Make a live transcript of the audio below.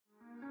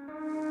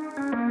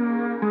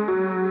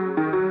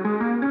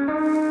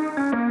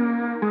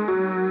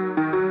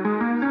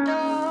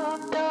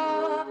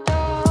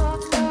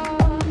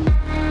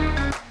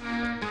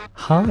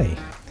Hi,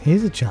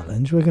 here's a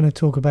challenge. We're going to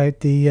talk about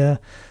the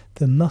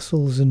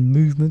muscles and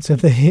movements of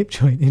the hip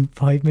joint in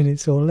 5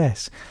 minutes or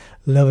less.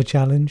 Love a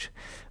challenge.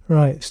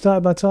 Right,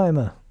 start my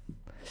timer.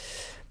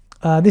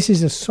 This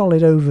is a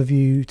solid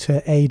overview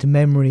to aid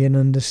memory and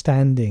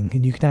understanding,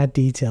 and you can add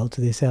detail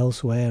to this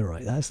elsewhere.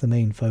 Right, that's the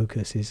main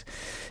focus,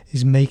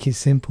 is make it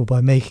simple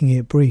by making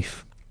it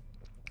brief.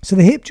 So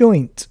the hip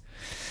joint,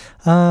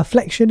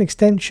 flexion,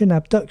 extension,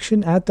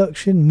 abduction,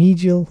 adduction,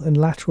 medial and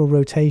lateral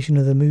rotation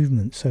of the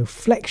movement. So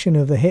flexion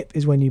of the hip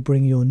is when you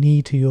bring your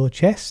knee to your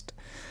chest.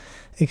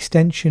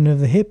 Extension of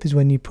the hip is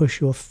when you push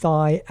your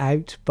thigh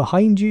out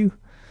behind you.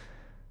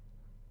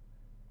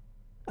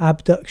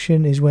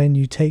 Abduction is when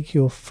you take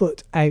your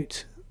foot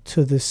out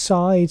to the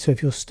side. So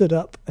if you're stood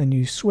up and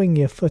you swing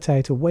your foot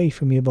out away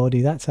from your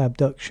body, that's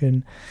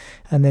abduction.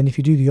 And then if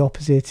you do the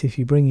opposite, if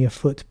you bring your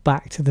foot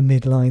back to the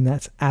midline,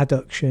 that's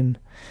adduction.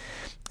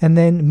 And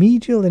then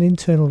medial and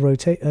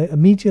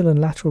medial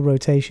and lateral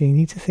rotation, you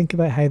need to think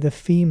about how the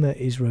femur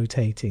is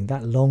rotating,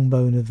 that long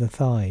bone of the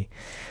thigh.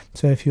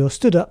 So if you're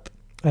stood up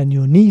and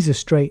your knees are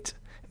straight,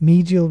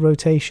 medial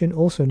rotation,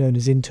 also known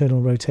as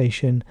internal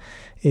rotation,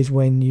 is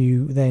when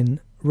you then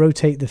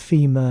rotate the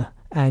femur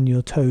and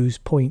your toes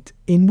point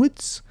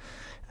inwards.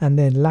 And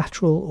then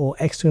lateral or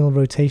external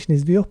rotation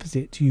is the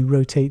opposite. You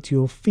rotate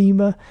your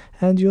femur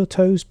and your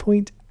toes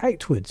point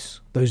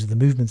outwards. Those are the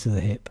movements of the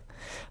hip.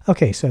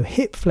 Okay, so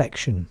hip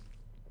flexion.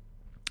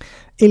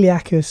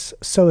 Iliacus,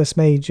 psoas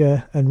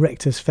major and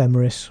rectus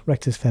femoris.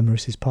 Rectus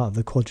femoris is part of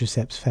the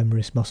quadratus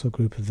femoris muscle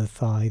group of the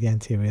thigh, the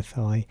anterior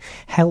thigh,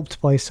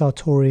 helped by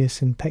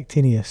Sartorius and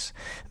pectineus.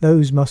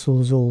 Those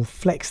muscles all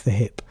flex the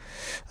hip.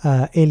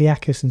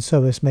 Iliacus and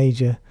psoas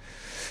major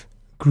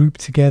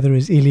grouped together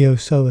as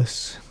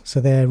iliopsoas,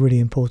 so they're really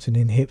important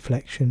in hip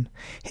flexion.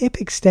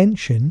 Hip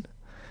extension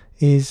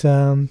is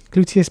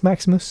gluteus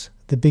maximus,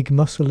 the big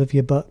muscle of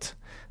your butt.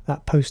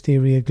 That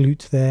posterior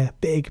glute there,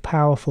 big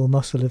powerful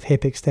muscle of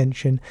hip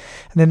extension.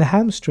 And then the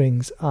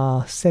hamstrings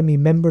are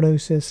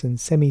semimembranosus and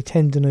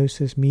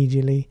semitendinosus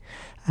medially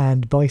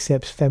and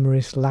biceps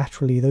femoris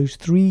laterally. Those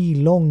three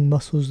long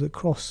muscles that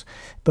cross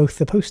both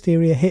the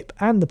posterior hip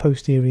and the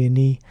posterior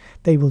knee,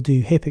 they will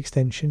do hip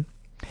extension.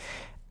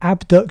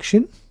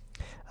 Abduction,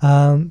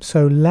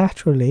 so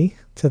laterally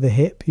to the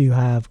hip you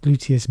have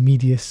gluteus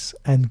medius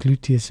and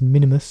gluteus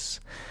minimus,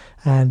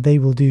 and they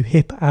will do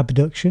hip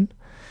abduction.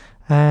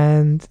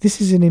 And this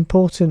is an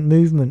important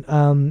movement.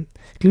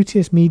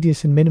 Gluteus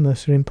medius and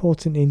minimus are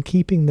important in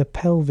keeping the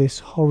pelvis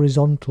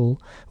horizontal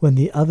when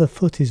the other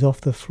foot is off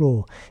the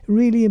floor.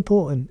 Really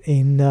important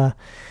in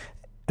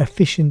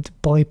efficient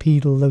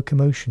bipedal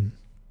locomotion.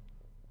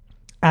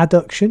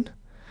 Adduction,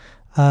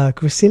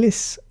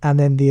 Gracilis, and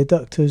then the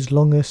adductors,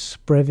 longus,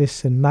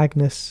 brevis and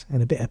magnus,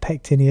 and a bit of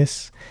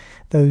pectineus.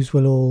 Those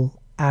will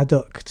all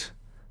adduct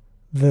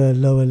the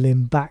lower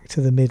limb back to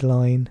the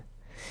midline.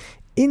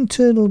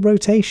 Internal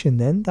rotation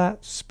then,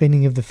 that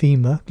spinning of the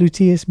femur,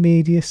 gluteus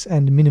medius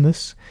and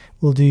minimus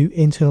will do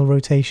internal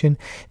rotation.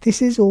 This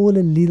is all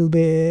a little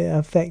bit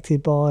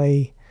affected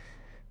by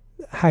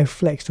how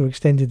flexed or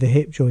extended the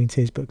hip joint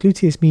is, but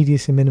gluteus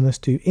medius and minimus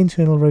do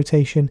internal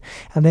rotation.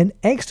 And then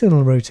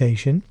external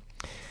rotation,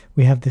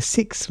 we have the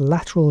 6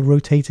 lateral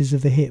rotators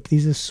of the hip.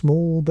 These are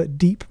small but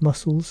deep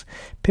muscles: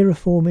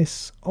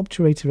 Pyriformis,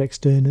 obturator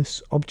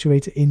externus,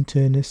 obturator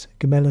internus,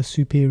 gemellus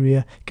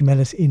superior,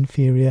 gemellus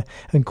inferior,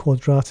 and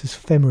quadratus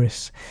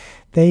femoris.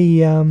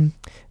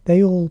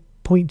 They all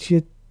point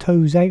your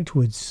toes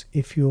outwards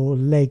if your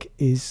leg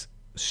is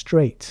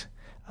straight.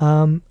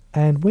 And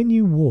when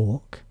you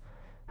walk,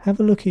 have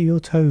a look at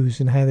your toes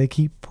and how they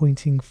keep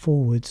pointing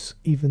forwards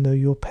even though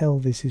your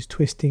pelvis is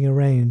twisting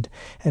around,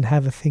 and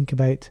have a think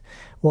about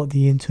what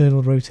the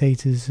internal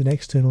rotators and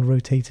external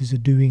rotators are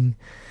doing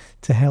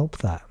to help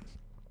that.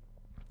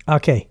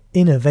 Okay,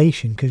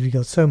 innervation, because we've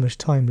got so much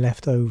time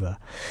left over.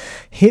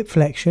 Hip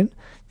flexion,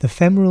 the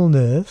femoral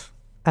nerve,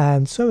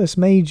 and psoas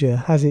major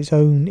has its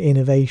own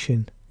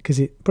innervation because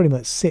it pretty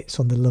much sits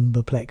on the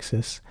lumbar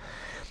plexus.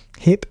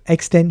 Hip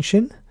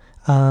extension,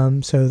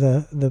 so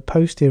the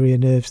posterior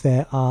nerves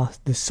there are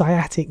the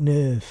sciatic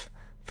nerve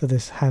for the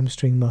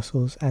hamstring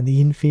muscles and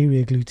the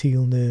inferior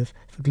gluteal nerve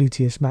for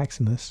gluteus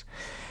maximus.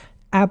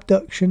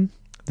 Abduction,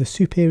 the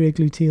superior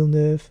gluteal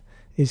nerve,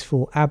 is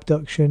for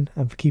abduction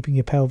and for keeping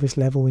your pelvis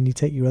level when you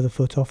take your other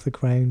foot off the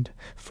ground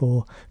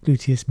for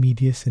gluteus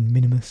medius and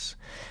minimus.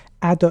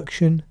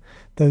 Adduction,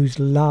 those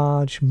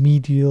large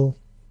medial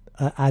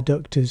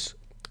adductors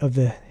of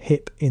the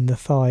hip in the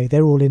thigh,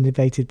 they're all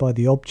innervated by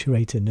the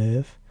obturator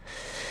nerve.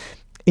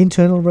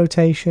 Internal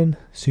rotation,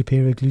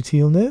 superior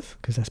gluteal nerve,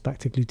 because that's back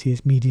to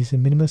gluteus medius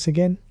and minimus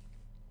again.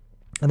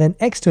 And then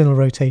external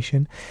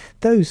rotation,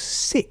 those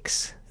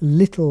 6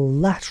 little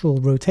lateral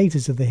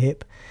rotators of the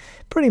hip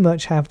pretty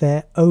much have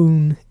their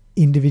own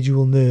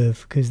individual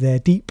nerve because they're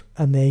deep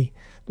and they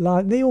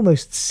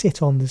almost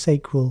sit on the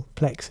sacral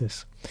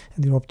plexus,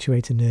 and the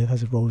obturator nerve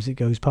has a roll as it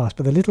goes past.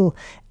 But the little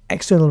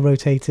external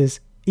rotators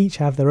each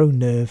have their own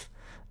nerve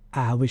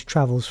which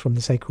travels from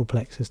the sacral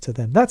plexus to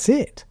them. That's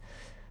it.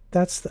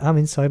 I'm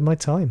inside my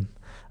time.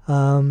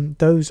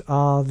 Those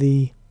are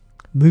the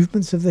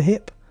movements of the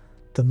hip,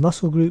 the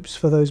muscle groups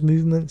for those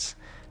movements,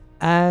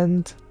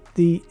 and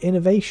the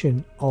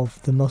innervation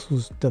of the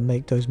muscles that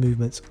make those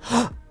movements.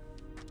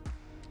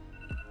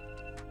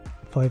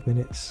 5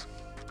 minutes.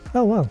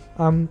 Oh well,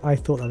 I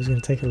thought that was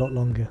going to take a lot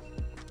longer.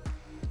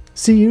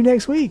 See you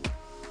next week.